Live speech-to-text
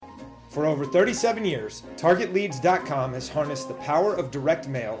For over 37 years, TargetLeads.com has harnessed the power of direct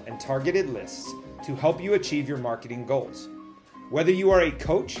mail and targeted lists to help you achieve your marketing goals. Whether you are a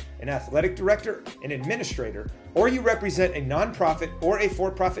coach, an athletic director, an administrator, or you represent a nonprofit or a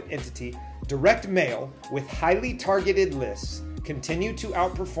for-profit entity, direct mail with highly targeted lists continue to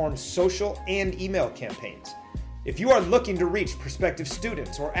outperform social and email campaigns. If you are looking to reach prospective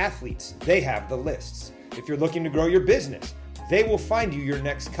students or athletes, they have the lists. If you're looking to grow your business, they will find you your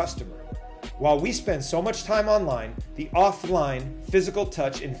next customer. While we spend so much time online, the offline, physical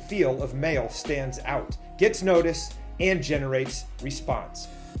touch and feel of mail stands out, gets noticed, and generates response.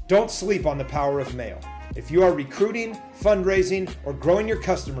 Don't sleep on the power of mail. If you are recruiting, fundraising, or growing your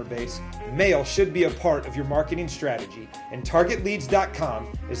customer base, mail should be a part of your marketing strategy, and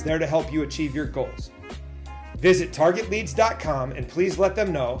TargetLeads.com is there to help you achieve your goals. Visit TargetLeads.com and please let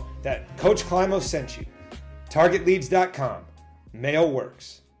them know that Coach Climo sent you. TargetLeads.com. Mail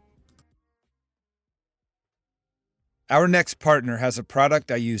works. Our next partner has a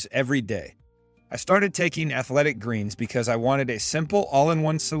product I use every day. I started taking Athletic Greens because I wanted a simple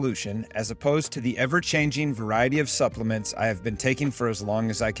all-in-one solution as opposed to the ever-changing variety of supplements I have been taking for as long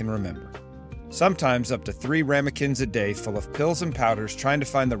as I can remember. Sometimes up to 3 ramekins a day full of pills and powders trying to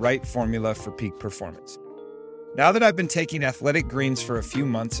find the right formula for peak performance. Now that I've been taking Athletic Greens for a few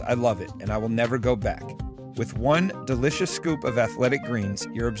months, I love it and I will never go back. With one delicious scoop of Athletic Greens,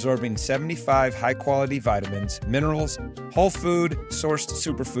 you're absorbing 75 high-quality vitamins, minerals, whole food, sourced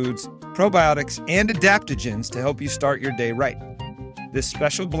superfoods, probiotics, and adaptogens to help you start your day right. This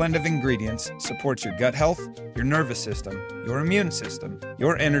special blend of ingredients supports your gut health, your nervous system, your immune system,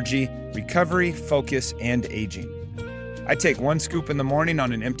 your energy, recovery, focus, and aging. I take 1 scoop in the morning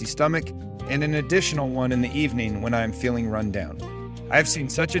on an empty stomach and an additional 1 in the evening when I am feeling run down. I have seen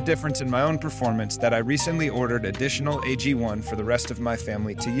such a difference in my own performance that I recently ordered additional AG1 for the rest of my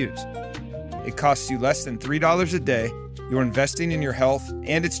family to use. It costs you less than $3 a day, you're investing in your health,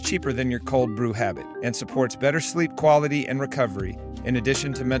 and it's cheaper than your cold brew habit, and supports better sleep quality and recovery, in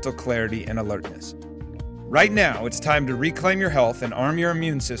addition to mental clarity and alertness. Right now, it's time to reclaim your health and arm your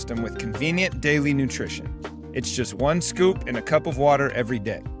immune system with convenient daily nutrition. It's just 1 scoop in a cup of water every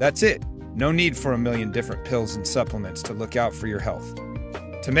day. That's it. No need for a million different pills and supplements to look out for your health.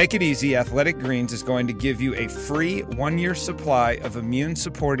 To make it easy, Athletic Greens is going to give you a free 1-year supply of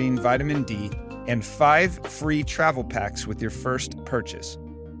immune-supporting vitamin D and 5 free travel packs with your first purchase.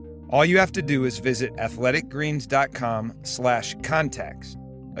 All you have to do is visit athleticgreens.com/contacts.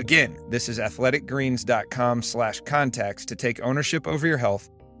 Again, this is athleticgreens.com/contacts to take ownership over your health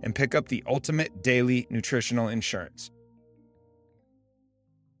and pick up the ultimate daily nutritional insurance.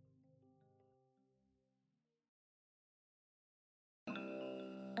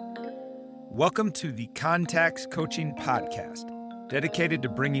 Welcome to the Contacts Coaching Podcast, dedicated to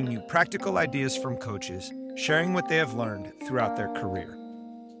bringing you practical ideas from coaches, sharing what they have learned throughout their career.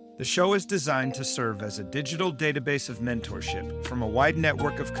 The show is designed to serve as a digital database of mentorship from a wide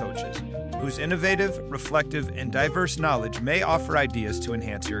network of coaches whose innovative, reflective, and diverse knowledge may offer ideas to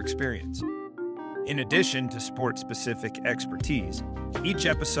enhance your experience. In addition to sport-specific expertise, each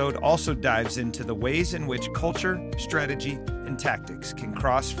episode also dives into the ways in which culture, strategy, and tactics can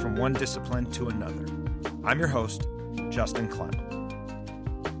cross from one discipline to another. I'm your host, Justin Klein.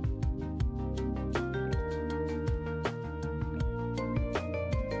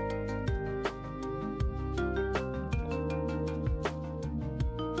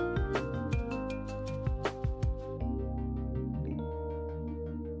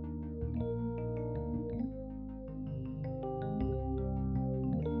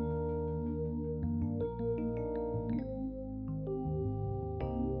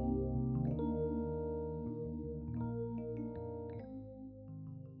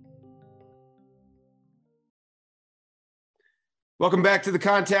 Welcome back to the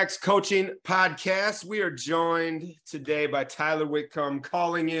Contacts Coaching Podcast. We are joined today by Tyler Whitcomb,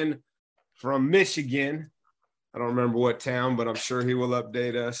 calling in from Michigan. I don't remember what town, but I'm sure he will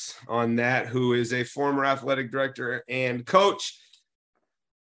update us on that, who is a former athletic director and coach,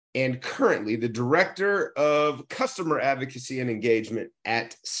 and currently the director of customer advocacy and engagement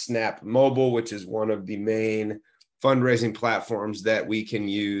at Snap Mobile, which is one of the main fundraising platforms that we can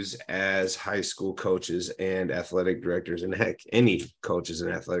use as high school coaches and athletic directors, and heck, any coaches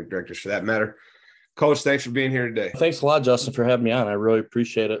and athletic directors for that matter. Coach, thanks for being here today. Thanks a lot, Justin, for having me on. I really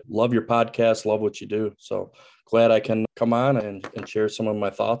appreciate it. Love your podcast. Love what you do. So glad I can come on and share some of my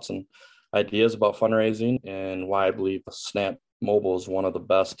thoughts and ideas about fundraising and why I believe Snap Mobile is one of the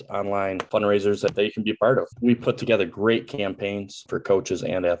best online fundraisers that they can be a part of. We put together great campaigns for coaches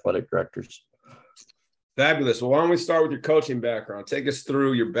and athletic directors. Fabulous. Well, why don't we start with your coaching background? Take us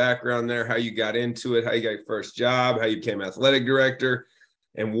through your background there, how you got into it, how you got your first job, how you became athletic director,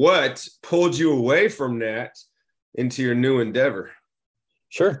 and what pulled you away from that into your new endeavor.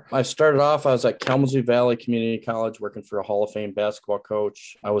 Sure. I started off, I was at Kalamazoo Valley Community College working for a Hall of Fame basketball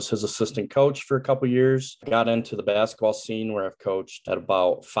coach. I was his assistant coach for a couple of years. Got into the basketball scene where I've coached at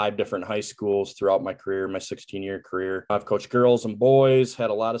about 5 different high schools throughout my career, my 16-year career. I've coached girls and boys,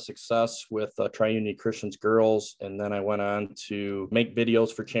 had a lot of success with Tri-Unity Christians girls. And then I went on to make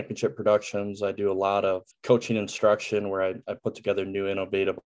videos for Championship Productions. I do a lot of coaching instruction where I put together new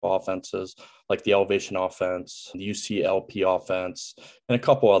innovative offenses like the elevation offense, the UCLP offense, and a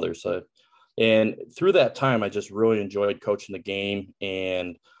couple others. And through that time, I just really enjoyed coaching the game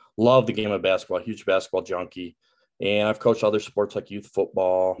and loved the game of basketball, huge basketball junkie. And I've coached other sports like youth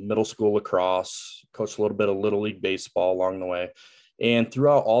football, middle school lacrosse, coached a little bit of Little League baseball along the way. And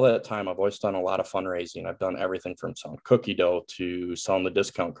throughout all that time, I've always done a lot of fundraising. I've done everything from selling cookie dough to selling the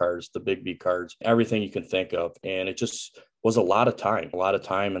discount cards, the Big B cards, everything you can think of. And it just was a lot of time.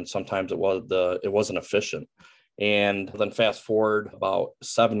 And sometimes it wasn't efficient. And then fast forward about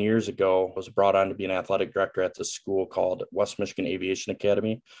 7 years ago, I was brought on to be an athletic director at this school called West Michigan Aviation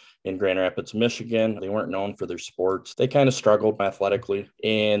Academy in Grand Rapids, Michigan. They weren't known for their sports. They kind of struggled athletically,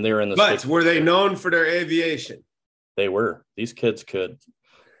 and they were in the But were they known for their aviation? They were. These kids could.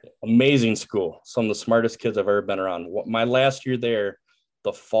 Amazing school. Some of the smartest kids I've ever been around. My last year there,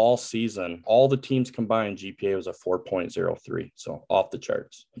 the fall season, all the teams combined GPA was a 4.03. So off the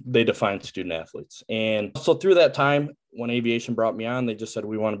charts. They defined student athletes. And so through that time, when aviation brought me on, they just said,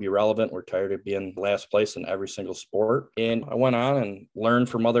 we want to be relevant. We're tired of being last place in every single sport. And I went on and learned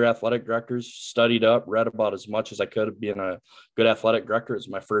from other athletic directors, studied up, read about as much as I could of being a good athletic director. It was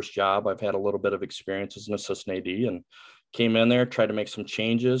my first job. I've had a little bit of experience as an assistant AD and came in there, tried to make some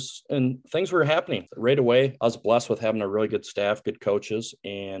changes, and things were happening right away. I was blessed with having a really good staff, good coaches.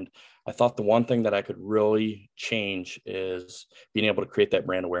 And I thought the one thing that I could really change is being able to create that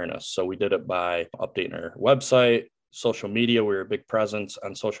brand awareness. So we did it by updating our website, social media. We were a big presence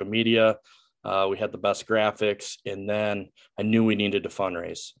on social media. We had the best graphics. And then I knew we needed to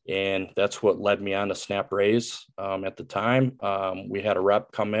fundraise. And that's what led me on to Snap Raise. At the time, we had a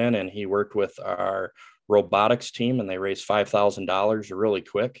rep come in and he worked with our robotics team and they raised $5,000 really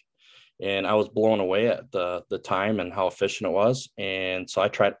quick. And I was blown away at the time and how efficient it was. And so I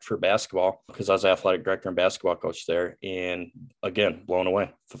tried for basketball because I was athletic director and basketball coach there. And again, blown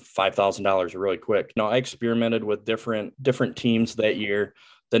away. $5,000 really quick. I experimented with different teams that year.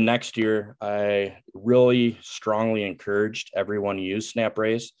 The next year, I really strongly encouraged everyone to use Snap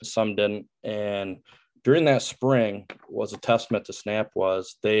Raise. Some didn't. And during that spring was a testament to Snap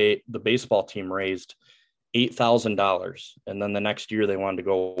was the baseball team raised $8,000. And then the next year they wanted to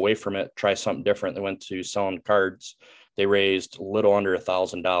go away from it, try something different. They went to selling cards. They raised a little under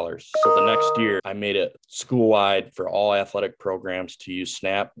 $1,000. So the next year I made it school-wide for all athletic programs to use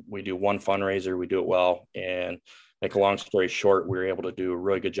Snap. We do one fundraiser, we do it well. And make a long story short, we were able to do a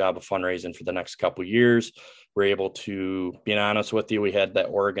really good job of fundraising for the next couple of years. We're able to, being honest with you, we had that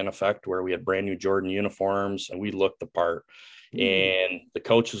Oregon effect where we had brand new Jordan uniforms and we looked the part. And the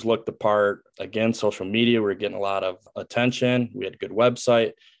coaches looked the part. Again, social media, we're getting a lot of attention. We had a good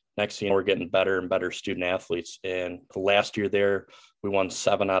website. Next thing you know, we're getting better and better student athletes. And the last year there, we won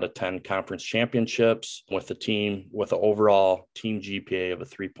 7 out of 10 conference championships with the team with an overall team GPA of a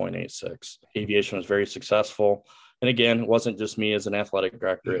 3.86. Aviation was very successful. And again, it wasn't just me as an athletic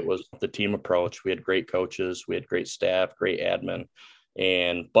director. It was the team approach. We had great coaches. We had great staff, great admin.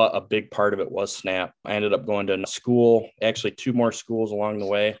 But a big part of it was Snap. I ended up going to school, actually 2 more schools along the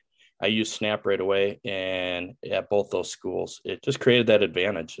way. I used Snap right away, and at both those schools, it just created that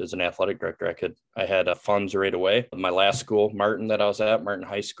advantage as an athletic director. I had funds right away. My last school, Martin, that I was at, Martin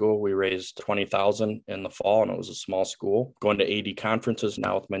High School, we raised $20,000 in the fall, and it was a small school. Going to AD conferences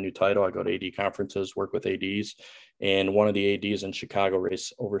now with my new title, I go to AD conferences, work with ADs. And one of the ADs in Chicago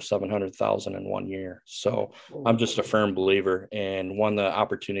raised over $700,000 in 1 year. So I'm just a firm believer. And when the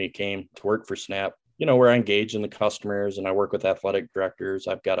opportunity came to work for Snap, where I engage in the customers and I work with athletic directors.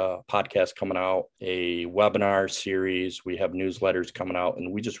 I've got a podcast coming out, a webinar series. We have newsletters coming out,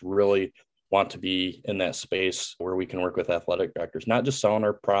 and we just really want to be in that space where we can work with athletic directors, not just selling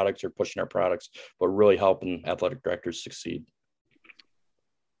our products or pushing our products, but really helping athletic directors succeed.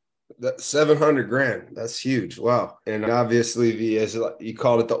 That $700,000, that's huge. Wow. And obviously as you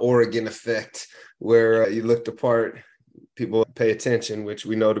called it, the Oregon effect, where you look the part, people pay attention, which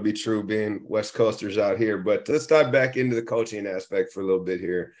we know to be true being West Coasters out here. But let's dive back into the coaching aspect for a little bit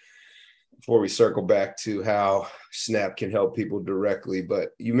here. before we circle back to how Snap can help people directly.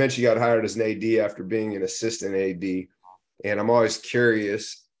 But you mentioned you got hired as an AD after being an assistant AD. And I'm always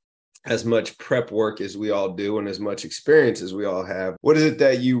curious, as much prep work as we all do and as much experience as we all have, what is it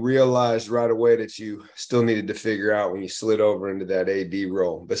that you realized right away that you still needed to figure out when you slid over into that AD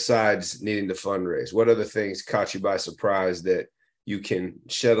role, besides needing to fundraise? What other things caught you by surprise that you can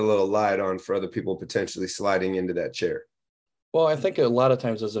shed a little light on for other people potentially sliding into that chair? Well, I think a lot of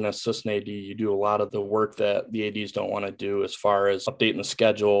times as an assistant AD, you do a lot of the work that the ADs don't want to do, as far as updating the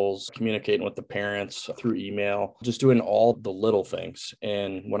schedules, communicating with the parents through email, just doing all the little things.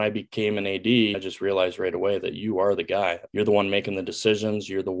 And when I became an AD, I just realized right away that you are the guy. You're the one making the decisions.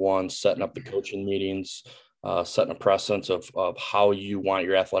 You're the one setting up the coaching meetings, setting a precedence of how you want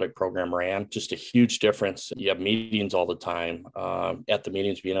your athletic program ran. Just a huge difference. You have meetings all the time. At the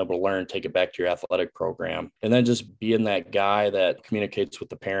meetings, being able to learn, take it back to your athletic program, and then just being that guy that communicates with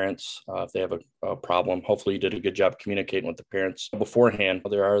the parents if they have a problem. Hopefully you did a good job communicating with the parents beforehand.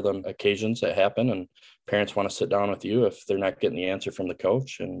 There are the occasions that happen, and parents want to sit down with you if they're not getting the answer from the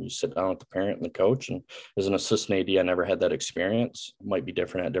coach, and you sit down with the parent and the coach. And as an assistant AD, I never had that experience. It might be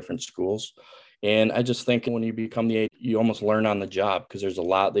different at different schools. And I just think when you become the AD, you almost learn on the job, because there's a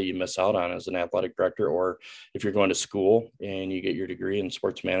lot that you miss out on as an athletic director, or if you're going to school and you get your degree in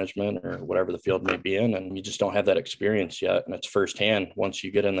sports management or whatever the field may be in, and you just don't have that experience yet. And it's firsthand. Once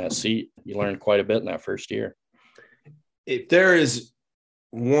you get in that seat, you learn quite a bit in that first year. If there is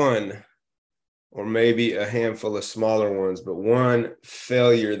one, or maybe a handful of smaller ones, but one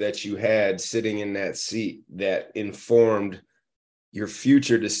failure that you had sitting in that seat that informed your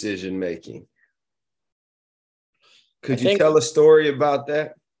future decision-making, could you tell a story about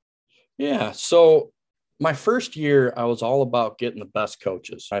that? Yeah. So my first year, I was all about getting the best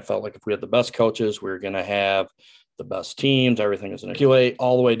coaches. I felt like if we had the best coaches, we were going to have the best teams. Everything was going to accumulate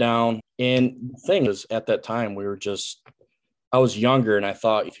all the way down. And the thing is, at that time, I was younger, and I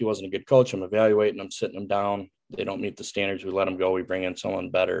thought if he wasn't a good coach, I'm evaluating them, sitting them down. They don't meet the standards. We let them go. We bring in someone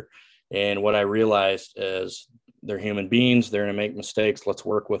better. And what I realized is they're human beings. They're going to make mistakes. Let's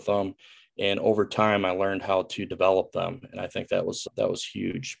work with them. And over time, I learned how to develop them. And I think that was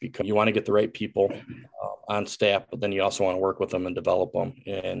huge, because you want to get the right people on staff, but then you also want to work with them and develop them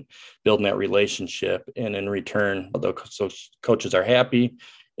and building that relationship. And in return, the coaches are happy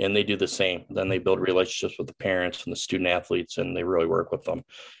and they do the same. Then they build relationships with the parents and the student athletes, and they really work with them.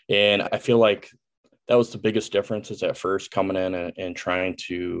 And I feel like that was the biggest difference, is at first coming in and trying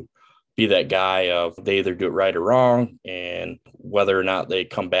to be that guy of they either do it right or wrong, and whether or not they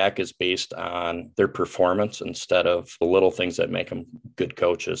come back is based on their performance instead of the little things that make them good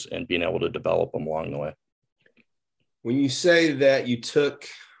coaches, and being able to develop them along the way. When you say that you took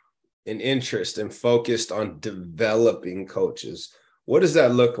an interest and focused on developing coaches, what does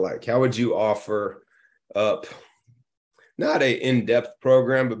that look like? How would you offer up not an in-depth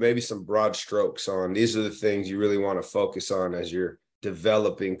program, but maybe some broad strokes on these are the things you really want to focus on as you're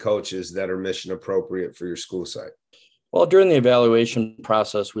developing coaches that are mission appropriate for your school site? Well, during the evaluation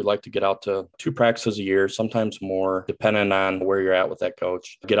process, we like to get out to 2 practices a year, sometimes more, depending on where you're at with that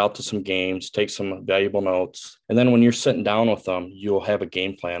coach. Get out to some games, take some valuable notes. And then when you're sitting down with them, you'll have a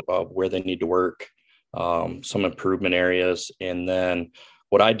game plan of where they need to work, some improvement areas. And then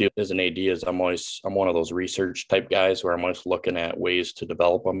what I do as an AD is I'm one of those research type guys where I'm always looking at ways to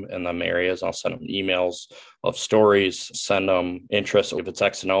develop them in them areas. I'll send them emails of stories, send them interest. If it's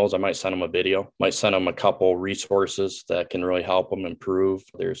X and O's, I might send them a video, might send them a couple resources that can really help them improve.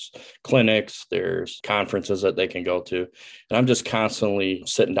 There's clinics, there's conferences that they can go to. And I'm just constantly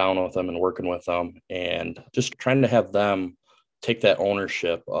sitting down with them and working with them, and just trying to have them take that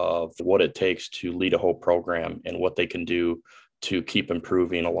ownership of what it takes to lead a whole program and what they can do to keep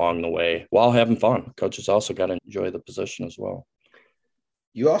improving along the way while having fun. Coaches also got to enjoy the position as well.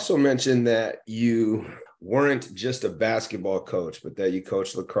 You also mentioned that you weren't just a basketball coach, but that you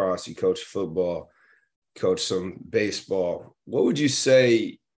coached lacrosse, you coached football, coached some baseball. What would you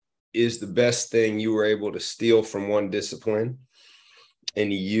say is the best thing you were able to steal from one discipline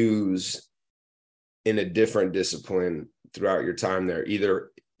and use in a different discipline throughout your time there,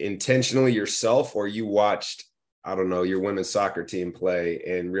 either intentionally yourself, or you watched, I don't know, your women's soccer team play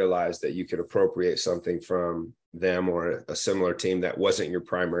and realized that you could appropriate something from them or a similar team that wasn't your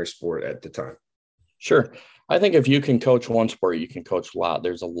primary sport at the time? Sure. I think if you can coach one sport, you can coach a lot.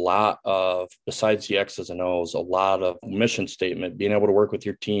 There's a lot of, besides the X's and O's, a lot of mission statement, being able to work with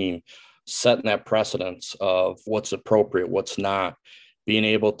your team, setting that precedence of what's appropriate, what's not, being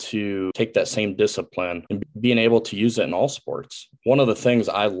able to take that same discipline and being able to use it in all sports. One of the things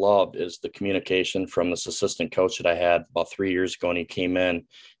I loved is the communication from this assistant coach that I had about 3 years ago, and he came in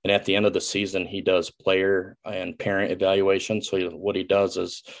And at the end of the season, he does player and parent evaluation. So what he does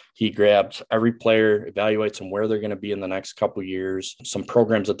is he grabs every player, evaluates them where they're going to be in the next couple of years, some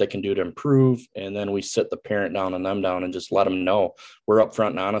programs that they can do to improve. And then we sit the parent down and them down and just let them know we're upfront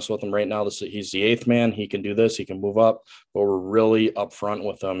and honest with him right now. He's the eighth man. He can do this. He can move up, but we're really upfront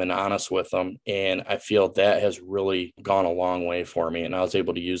with them and honest with them. And I feel that has really gone a long way for me. And I was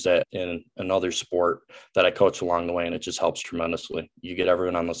able to use that in another sport that I coach along the way. And it just helps tremendously. You get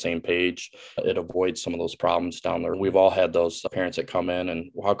everyone on the same page. It avoids some of those problems down there. We've all had those parents that come in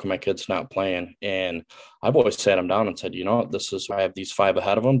and how come my kid's not playing? And I've always sat him down and said, I have these 5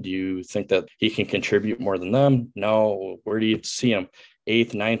 ahead of him. Do you think that he can contribute more than them? No. Where do you see him?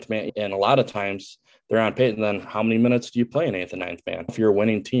 8th, 9th man. And a lot of times they're on pace. And then how many minutes do you play in 8th and 9th man? If you're a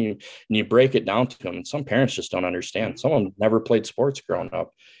winning team and you break it down to them, and some parents just don't understand. Some of them never played sports growing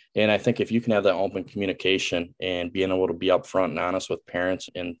up. And I think if you can have that open communication and being able to be upfront and honest with parents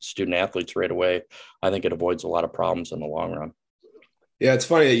and student athletes right away, I think it avoids a lot of problems in the long run. Yeah, it's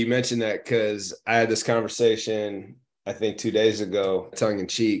funny that you mentioned that because I had this conversation, I think 2 days ago, tongue in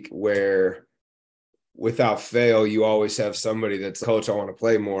cheek, where without fail, you always have somebody that's, coach, I want to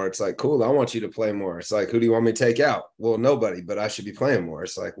play more. It's like, cool, I want you to play more. It's like, who do you want me to take out? Well, nobody, but I should be playing more.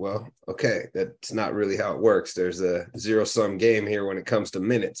 It's like, well, okay, that's not really how it works. There's a zero-sum game here when it comes to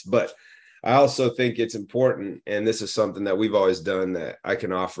minutes. But I also think it's important, and this is something that we've always done that I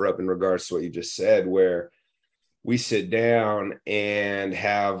can offer up in regards to what you just said, where we sit down and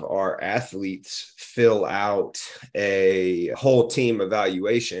have our athletes fill out a whole team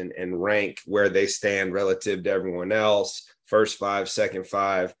evaluation and rank where they stand relative to everyone else. First 5, second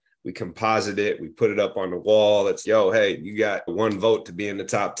 5, we composite it. We put it up on the wall. It's, hey, you got 1 vote to be in the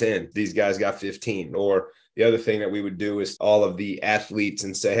top 10. These guys got 15. Or the other thing that we would do is all of the athletes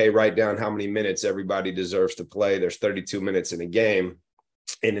and say, hey, write down how many minutes everybody deserves to play. There's 32 minutes in a game.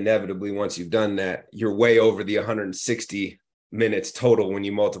 And inevitably, once you've done that, you're way over the 160 minutes total when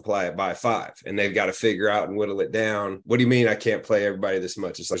you multiply it by 5. And they've got to figure out and whittle it down. What do you mean I can't play everybody this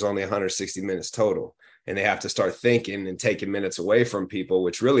much? It's like there's only 160 minutes total. And they have to start thinking and taking minutes away from people,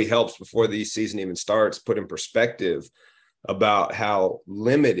 which really helps before the season even starts, put in perspective about how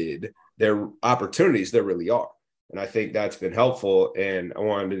limited their opportunities there really are. And I think that's been helpful. And I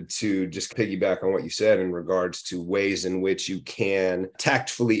wanted to just piggyback on what you said in regards to ways in which you can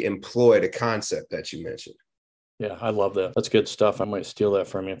tactfully employ the concept that you mentioned. Yeah, I love that. That's good stuff. I might steal that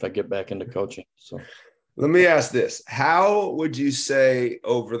from you if I get back into coaching. So let me ask this. How would you say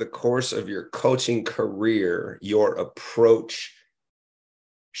over the course of your coaching career, your approach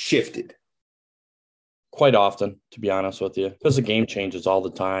shifted? Quite often, to be honest with you, because the game changes all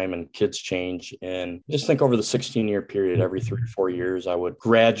the time and kids change. And just think over the 16-year period, every 3 or 4 years, I would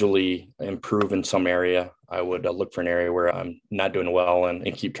gradually improve in some area. I would look for an area where I'm not doing well and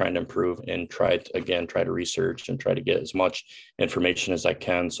keep trying to improve and try to research and try to get as much information as I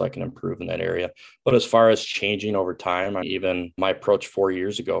can so I can improve in that area. But as far as changing over time, even my approach 5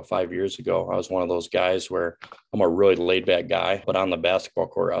 years ago, I was one of those guys where I'm a really laid back guy, but on the basketball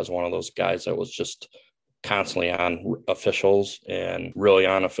court, I was one of those guys that was just constantly on officials and really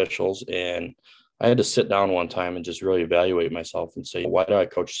on officials. And I had to sit down one time and just really evaluate myself and say, why do I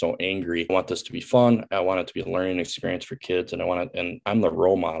coach so angry? I want this to be fun. I want it to be a learning experience for kids. And I'm the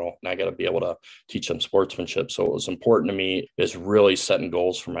role model and I got to be able to teach them sportsmanship. So what was important to me is really setting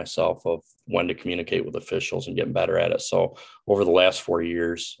goals for myself of when to communicate with officials and getting better at it. So over the last 4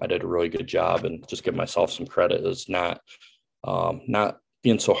 years, I did a really good job, and just give myself some credit is not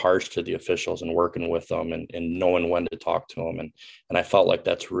being so harsh to the officials and working with them and knowing when to talk to them. And I felt like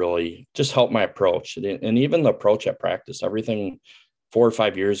that's really just helped my approach. And even the approach at practice, everything 4 or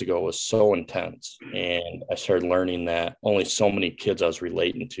 5 years ago was so intense. And I started learning that only so many kids I was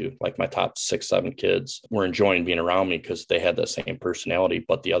relating to, like my top 6, 7 kids, were enjoying being around me because they had the same personality.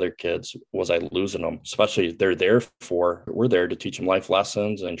 But the other kids, was I losing them? Especially we're there to teach them life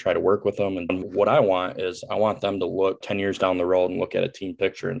lessons and try to work with them. And what I want them to look 10 years down the road and look at a team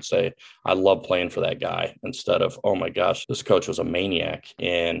picture and say, I love playing for that guy, instead of, oh my gosh, this coach was a maniac.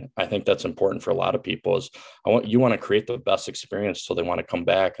 And I think that's important for a lot of people is you want to create the best experience so they want to come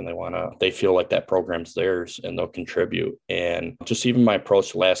back and they feel like that program's theirs and they'll contribute. And just even my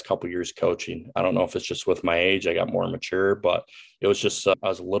approach the last couple of years coaching, I don't know if it's just with my age, I got more mature, but it was just, I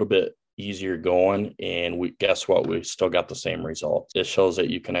was a little bit easier going, and we still got the same result. It shows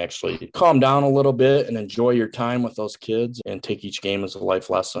that you can actually calm down a little bit and enjoy your time with those kids and take each game as a life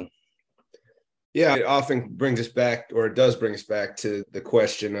lesson. Yeah, it often brings us back, or it does bring us back to the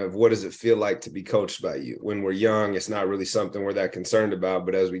question of what does it feel like to be coached by you? When we're young, it's not really something we're that concerned about.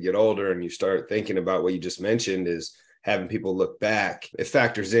 But as we get older and you start thinking about what you just mentioned is, having people look back, it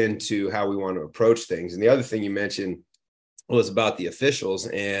factors into how we want to approach things. And the other thing you mentioned was about the officials.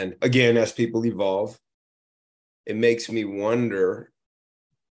 And again, as people evolve, it makes me wonder,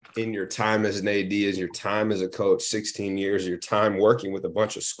 in your time as an AD, as your time as a coach, 16 years, your time working with a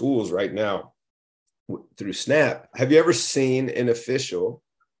bunch of schools right now through Snap, have you ever seen an official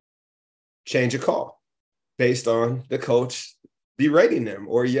change a call based on the coach berating them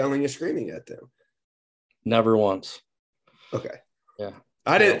or yelling and screaming at them? Never once. Okay. Yeah.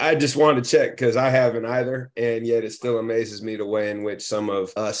 I just wanted to check because I haven't either. And yet it still amazes me the way in which some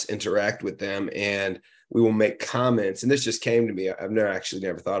of us interact with them, and we will make comments. And this just came to me. I've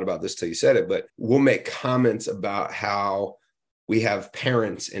never thought about this till you said it, but we'll make comments about how we have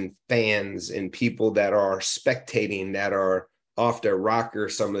parents and fans and people that are spectating that are off their rocker,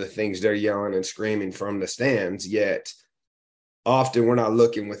 some of the things they're yelling and screaming from the stands, yet often we're not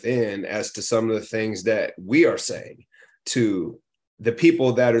looking within as to some of the things that we are saying to the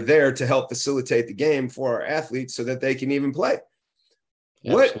people that are there to help facilitate the game for our athletes so that they can even play.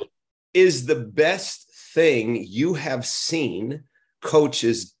 Absolutely. What is the best thing you have seen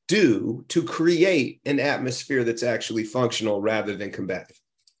coaches do to create an atmosphere that's actually functional rather than combative?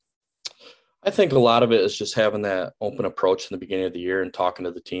 I think a lot of it is just having that open approach in the beginning of the year and talking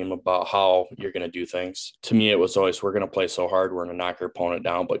to the team about how you're going to do things. To me, it was always, we're going to play so hard, we're going to knock our opponent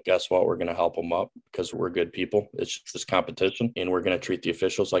down, but guess what? We're going to help them up because we're good people. It's just competition, and we're going to treat the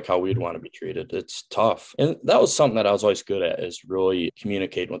officials like how we'd want to be treated. It's tough. And that was something that I was always good at, is really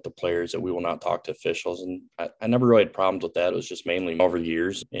communicating with the players that we will not talk to officials. And I never really had problems with that. It was just mainly over the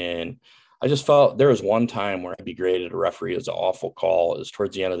years. And I just felt there was one time where I degraded a referee as an awful call. It was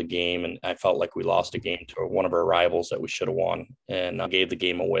towards the end of the game, and I felt like we lost a game to one of our rivals that we should have won, and gave the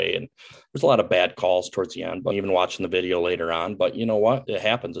game away. And there's a lot of bad calls towards the end, but even watching the video later on. But you know what? It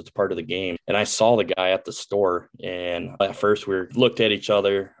happens. It's part of the game. And I saw the guy at the store, and at first we looked at each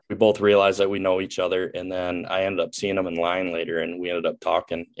other. We both realized that we know each other. And then I ended up seeing him in line later, and we ended up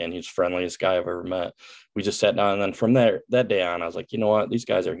talking, and he's the friendliest guy I've ever met. We just sat down, and then from there, that day on, I was like, you know what? These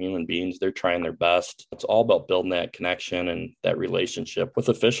guys are human beings. They're trying their best. It's all about building that connection and that relationship with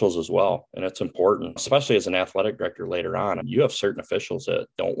officials as well. And it's important, especially as an athletic director later on. You have certain officials that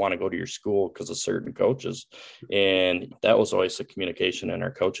don't want to go to your school because of certain coaches. And that was always the communication in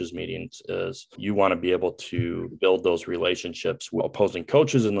our coaches meetings, is you want to be able to build those relationships with opposing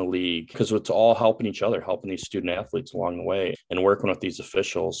coaches in the league, because it's all helping each other, helping these student athletes along the way and working with these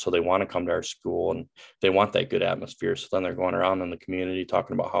officials. So they want to come to our school and they want that good atmosphere. So then they're going around in the community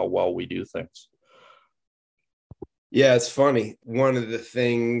talking about how well we do things. Yeah, it's funny. One of the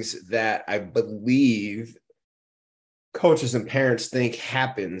things that I believe coaches and parents think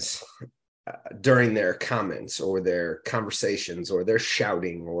happens during their comments or their conversations or their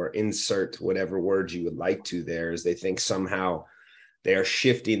shouting, or insert whatever words you would like to there, is they think somehow they are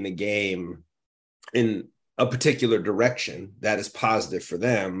shifting the game in a particular direction that is positive for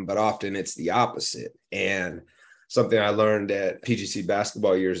them, but often it's the opposite. And something I learned at PGC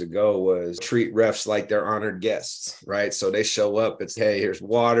basketball years ago was treat refs like they're honored guests, right? So they show up, it's, hey, here's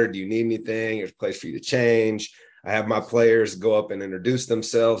water. Do you need anything? There's a place for you to change. I have my players go up and introduce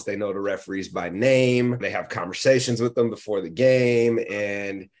themselves. They know the referees by name. They have conversations with them before the game.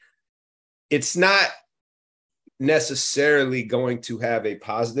 And it's not necessarily going to have a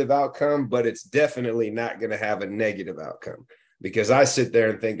positive outcome, but it's definitely not going to have a negative outcome. Because I sit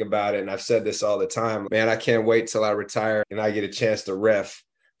there and think about it, and I've said this all the time, man, I can't wait till I retire and I get a chance to ref,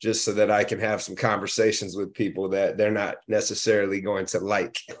 just so that I can have some conversations with people that they're not necessarily going to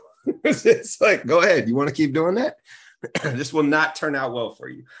like. It's like, go ahead. You want to keep doing that? This will not turn out well for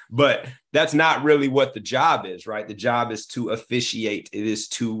you. But that's not really what the job is, right? The job is to officiate. It is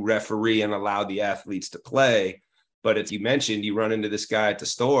to referee and allow the athletes to play. But as you mentioned, you run into this guy at the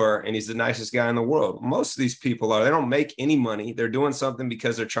store and he's the nicest guy in the world. Most of these people they don't make any money. They're doing something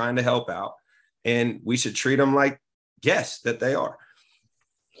because they're trying to help out. And we should treat them like guests that they are.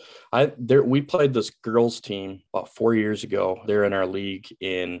 We played this girls team about 4 years ago. They're in our league,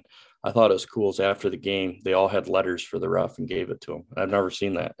 and I thought it was cool. So after the game, they all had letters for the ref and gave it to him. I've never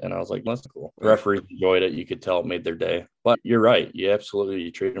seen that. And I was like, that's cool. The referees enjoyed it. You could tell it made their day. But you're right.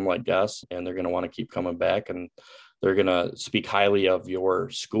 You treat them like guests, and they're going to want to keep coming back, and they're going to speak highly of your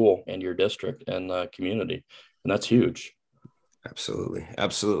school and your district and the community. And that's huge. Absolutely.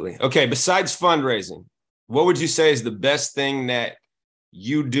 Absolutely. Okay. Besides fundraising, what would you say is the best thing that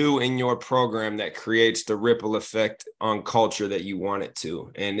you do in your program that creates the ripple effect on culture that you want it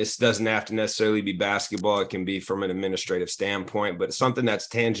to? And this doesn't have to necessarily be basketball. It can be from an administrative standpoint, but it's something that's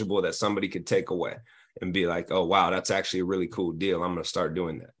tangible that somebody could take away and be like, oh, wow, that's actually a really cool deal. I'm going to start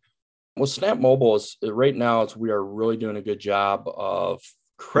doing that. Well, Snap Mobile is right now is we are really doing a good job of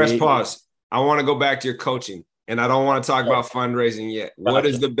Press pause. I want to go back to your coaching, and I don't want to talk about fundraising yet. What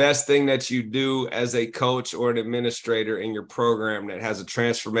is the best thing that you do as a coach or an administrator in your program that has a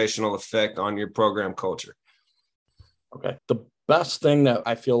transformational effect on your program culture? Okay. The best thing that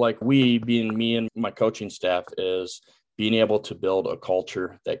I feel like we, being me and my coaching staff, is being able to build a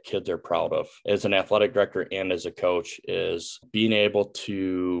culture that kids are proud of. As an athletic director and as a coach, is being able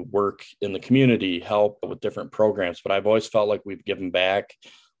to work in the community, help with different programs. But I've always felt like we've given back.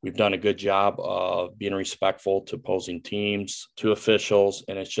 We've done a good job of being respectful to opposing teams, to officials.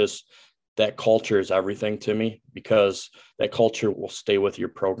 And it's just that culture is everything to me, because that culture will stay with your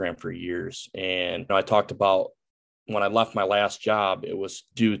program for years. And I talked about when I left my last job, it was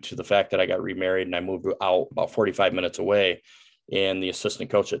due to the fact that I got remarried and I moved out about 45 minutes away. And the assistant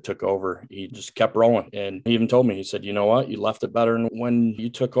coach that took over, he just kept rolling. And he even told me, he said, you know what, you left it better than when you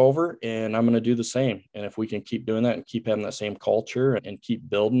took over, and I'm going to do the same. And if we can keep doing that and keep having that same culture and keep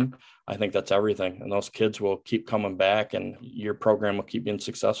building, I think that's everything. And those kids will keep coming back, and your program will keep being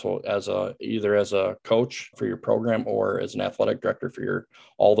successful either as a coach for your program or as an athletic director for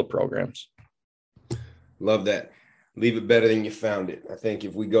all the programs. Love that. Leave it better than you found it. I think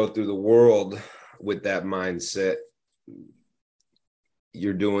if we go through the world with that mindset,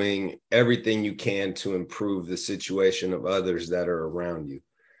 you're doing everything you can to improve the situation of others that are around you.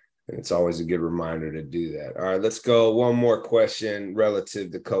 And it's always a good reminder to do that. All right, let's go. One more question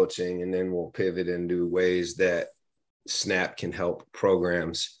relative to coaching, and then we'll pivot into ways that Snap can help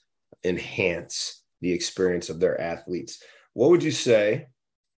programs enhance the experience of their athletes. What would you say?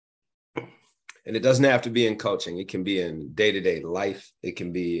 And it doesn't have to be in coaching. It can be in day-to-day life. It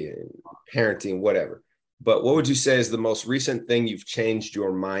can be in parenting, whatever. But what would you say is the most recent thing you've changed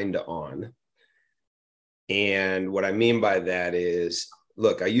your mind on? And what I mean by that is,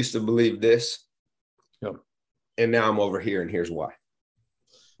 look, I used to believe this, and now I'm over here, and here's why.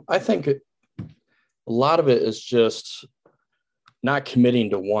 I think a lot of it is just not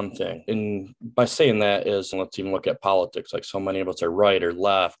committing to one thing. And by saying that is, let's even look at politics. Like, so many of us are right or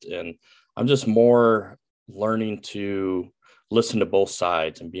left, and I'm just more learning to listen to both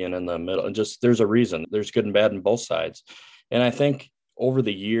sides and being in the middle. And just, there's a reason. There's good and bad in both sides. And I think over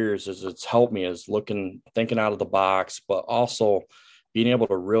the years, as it's helped me, is thinking out of the box, but also being able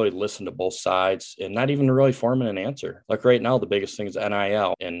to really listen to both sides and not even really forming an answer. Like right now, the biggest thing is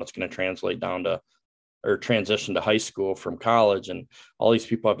NIL, and what's going to transition to high school from college, and all these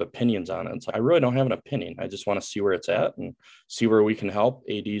people have opinions on it. And so I really don't have an opinion. I just want to see where it's at and see where we can help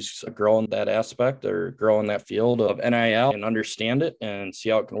ADs grow in that aspect or grow in that field of NIL and understand it and see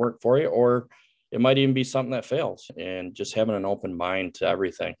how it can work for you. Or it might even be something that fails, and just having an open mind to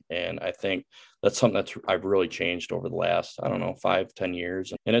everything. And I think that's something I've really changed over the last, 5-10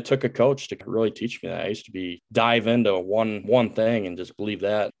 years. And it took a coach to really teach me that. I used to dive into one thing and just believe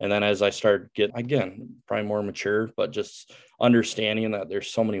that. And then as I started getting, again, probably more mature, but just understanding that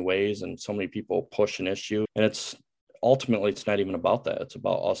there's so many ways and so many people push an issue. And ultimately, it's not even about that. It's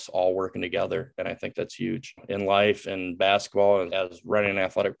about us all working together. And I think that's huge in life and basketball. And as running an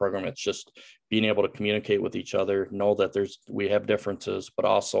athletic program, it's just being able to communicate with each other, know that we have differences, but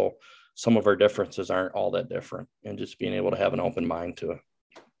also some of our differences aren't all that different, and just being able to have an open mind to it.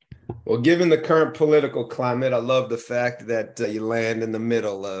 Well, given the current political climate, I love the fact that you land in the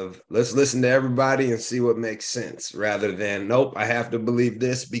middle of let's listen to everybody and see what makes sense, rather than, nope, I have to believe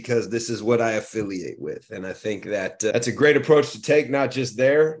this because this is what I affiliate with. And I think that that's a great approach to take, not just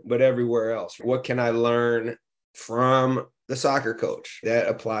there, but everywhere else. What can I learn from the soccer coach that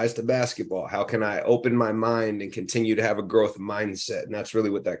applies to basketball? How can I open my mind and continue to have a growth mindset? And that's really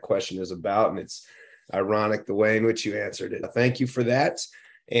what that question is about. And it's ironic the way in which you answered it. Thank you for that.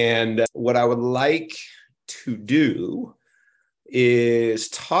 And what I would like to do is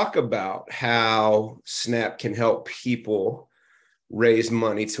talk about how Snap can help people raise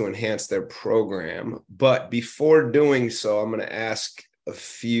money to enhance their program. But before doing so, I'm going to ask a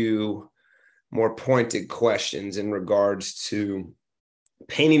few more pointed questions in regards to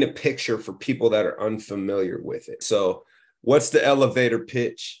painting a picture for people that are unfamiliar with it. So what's the elevator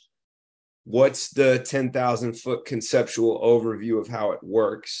pitch? What's the 10,000 foot conceptual overview of how it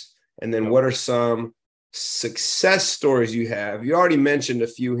works? And then what are some success stories you have? You already mentioned a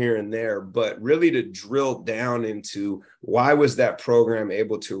few here and there, but really to drill down into why was that program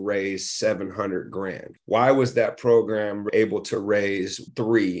able to raise $700,000? Why was that program able to raise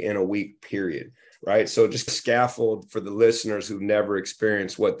 $3 in a week period? Right. So just scaffold for the listeners who never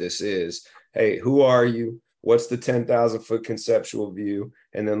experienced what this is. Hey, who are you? What's the 10,000 foot conceptual view?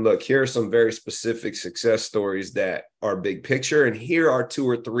 And then look, here are some very specific success stories that are big picture. And here are 2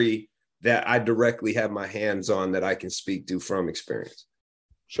 or 3 that I directly have my hands on that I can speak to from experience?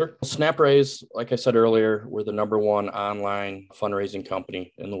 Sure. SnapRaise, like I said earlier, we're the number one online fundraising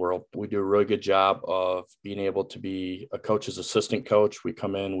company in the world. We do a really good job of being able to be a coach's assistant coach. We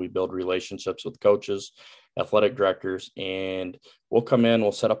come in, we build relationships with coaches, athletic directors, and we'll come in,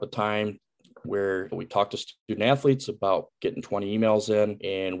 we'll set up a time where we talk to student athletes about getting 20 emails in,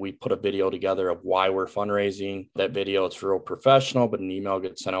 and we put a video together of why we're fundraising. That video, it's real professional, but an email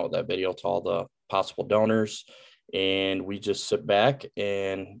gets sent out with that video to all the possible donors. And we just sit back,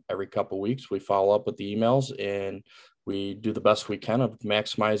 and every couple of weeks we follow up with the emails, and we do the best we can of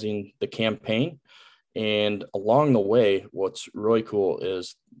maximizing the campaign. And along the way, what's really cool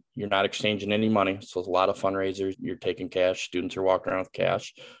is you're not exchanging any money. So a lot of fundraisers, you're taking cash. Students are walking around with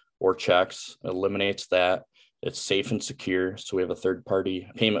cash or checks. It eliminates that. It's safe and secure. So we have a third-party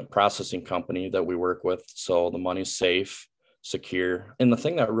payment processing company that we work with. So the money's safe, secure. And the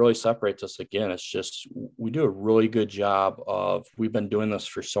thing that really separates us, again, it's just we do a really good job of, we've been doing this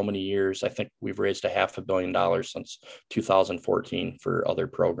for so many years. I think we've raised $500 million since 2014 for other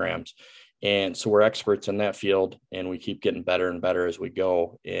programs. And so we're experts in that field, and we keep getting better and better as we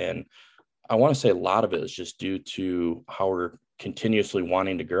go. And I want to say a lot of it is just due to how we're continuously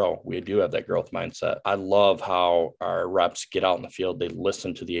wanting to grow. We do have that growth mindset. I love how our reps get out in the field. They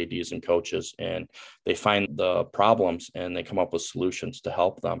listen to the ADs and coaches, and they find the problems and they come up with solutions to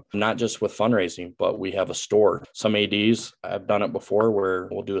help them. Not just with fundraising, but we have a store. Some ADs, I've done it before, where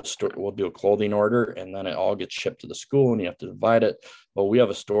we'll do a clothing order, and then it all gets shipped to the school and you have to divide it. But we have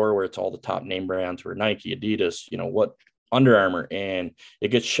a store where it's all the top name brands, where Nike, Adidas, Under Armour, and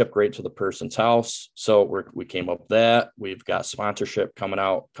it gets shipped right to the person's house. So we came up with that. We've got sponsorship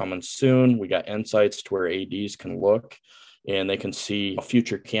coming soon. We got insights to where ADs can look and they can see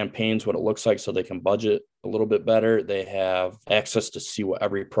future campaigns, what it looks like, so they can budget a little bit better. They have access to see what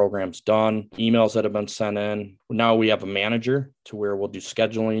every program's done, emails that have been sent in. Now we have a manager to where we'll do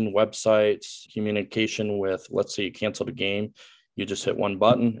scheduling, websites, communication with, let's say you canceled a game. You just hit one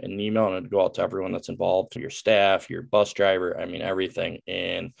button and an email, and it'd go out to everyone that's involved, to your staff, your bus driver, everything.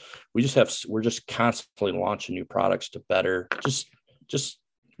 And we're just constantly launching new products to better just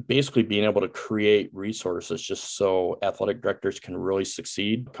basically being able to create resources just so athletic directors can really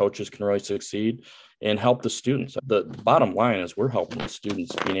succeed, coaches can really succeed, and help the students. The bottom line is we're helping the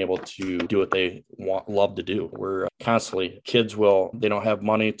students being able to do what they love to do. We're constantly, they don't have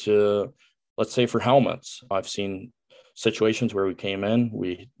money to, let's say, for helmets. I've seen situations where we came in,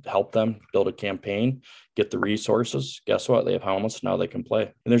 we helped them build a campaign, get the resources. Guess what? They have helmets. Now they can play.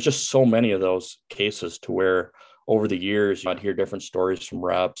 And there's just so many of those cases to where over the years, I'd hear different stories from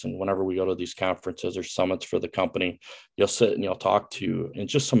reps. And whenever we go to these conferences or summits for the company, you'll sit and you'll talk to, and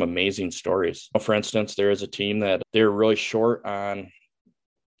just some amazing stories. For instance, there is a team that they're really short on.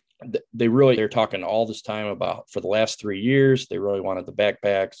 They're talking all this time about, for the last 3 years, they really wanted the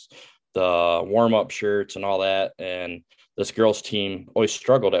backpacks, the warm-up shirts and all that. And this girls team always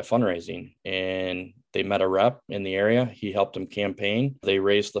struggled at fundraising, and they met a rep in the area. He helped them campaign. They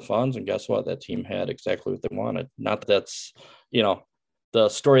raised the funds, and guess what? That team had exactly what they wanted. Not that that's, the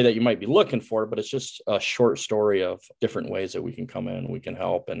story that you might be looking for, but it's just a short story of different ways that we can come in, we can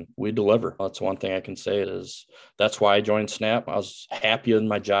help, and we deliver. That's one thing I can say is that's why I joined Snap. I was happy in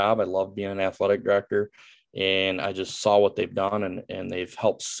my job. I love being an athletic director. And I just saw what they've done, and they've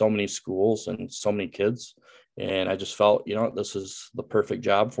helped so many schools and so many kids. And I just felt, this is the perfect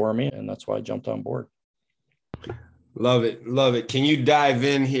job for me. And that's why I jumped on board. Love it. Love it. Can you dive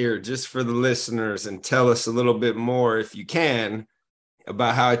in here just for the listeners and tell us a little bit more, if you can,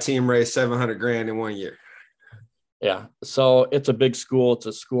 about how a team raised $700,000 in 1 year? Yeah. So it's a big school. It's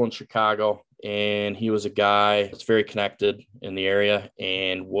a school in Chicago. And he was a guy that's very connected in the area.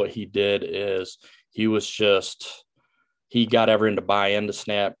 And what he did is he got everyone to buy into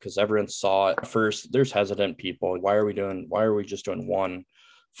Snap because everyone saw it. First, there's hesitant people. Why are we just doing one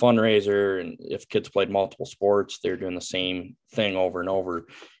fundraiser? And if kids played multiple sports, they're doing the same thing over and over.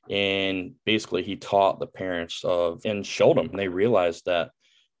 And basically he taught the parents and showed them, and they realized that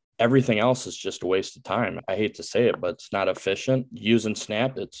everything else is just a waste of time. I hate to say it, but it's not efficient. Using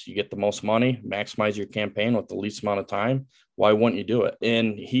Snap, you get the most money, maximize your campaign with the least amount of time. Why wouldn't you do it?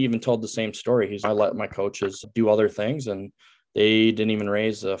 And he even told the same story. I let my coaches do other things, and they didn't even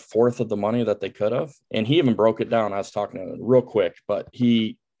raise a fourth of the money that they could have. And he even broke it down. I was talking to him real quick, but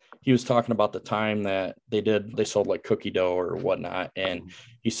he was talking about the time that they sold like cookie dough or whatnot. And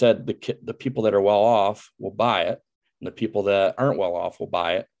he said the people that are well off will buy it, and the people that aren't well off will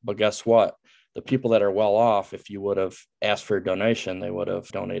buy it. But guess what? The people that are well off, if you would have asked for a donation, they would have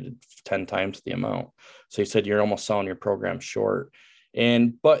donated 10 times the amount. So he said, you're almost selling your program short.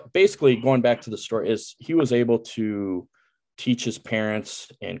 But basically going back to the story is he was able to teach his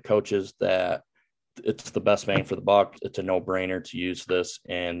parents and coaches that it's the best bang for the buck. It's a no-brainer to use this.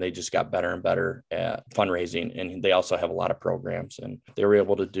 And they just got better and better at fundraising. And they also have a lot of programs, and they were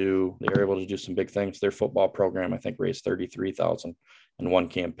able to do some big things. Their football program, I think, raised $33,000 in one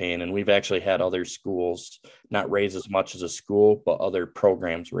campaign. And we've actually had other schools not raise as much as a school, but other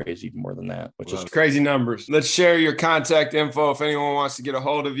programs raise even more than that, which is crazy numbers. Let's share your contact info if anyone wants to get a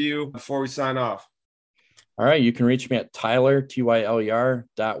hold of you before we sign off. All right. You can reach me at Tyler,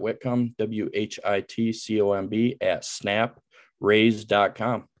 Tyler.Whitcomb, WHITCOMB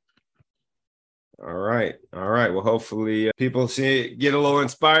 @snapraise.com. All right. Well, hopefully people get a little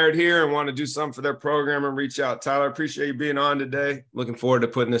inspired here and want to do something for their program and reach out. Tyler, appreciate you being on today. Looking forward to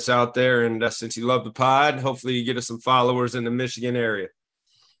putting this out there. And since you love the pod, hopefully you get us some followers in the Michigan area.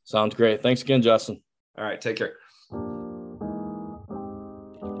 Sounds great. Thanks again, Justin. All right. Take care.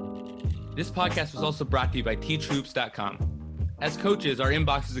 This podcast was also brought to you by teachhoops.com. As coaches, our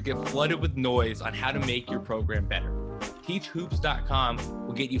inboxes get flooded with noise on how to make your program better. Teachhoops.com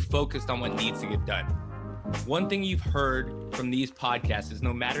will get you focused on what needs to get done. One thing you've heard from these podcasts is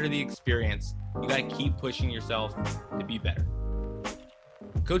no matter the experience, you got to keep pushing yourself to be better.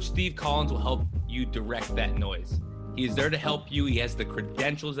 Coach Steve Collins will help you direct that noise. He is there to help you. He has the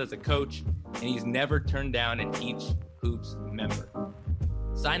credentials as a coach, and he's never turned down a Teach Hoops member.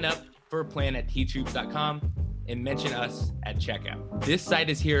 Sign up for a plan at teachhoops.com and mention us at checkout. This site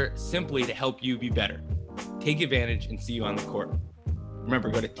is here simply to help you be better. Take advantage and see you on the court. Remember,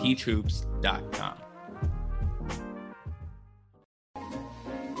 go to teachhoops.com.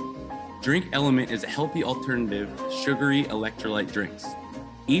 Drink Element is a healthy alternative to sugary electrolyte drinks.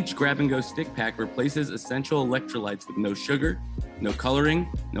 Each grab-and-go stick pack replaces essential electrolytes with no sugar, no coloring,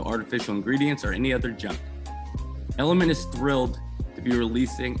 no artificial ingredients, or any other junk. Element is thrilled to be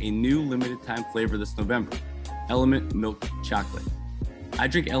releasing a new limited-time flavor this November, Element Milk Chocolate. I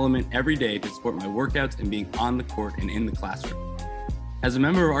drink Element every day to support my workouts and being on the court and in the classroom. As a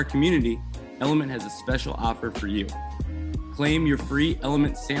member of our community, Element has a special offer for you. Claim your free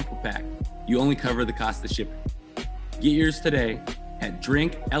Element sample pack. You only cover the cost of shipping. Get yours today at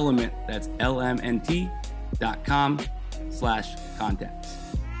drinkelement, that's LMNT.com/contacts.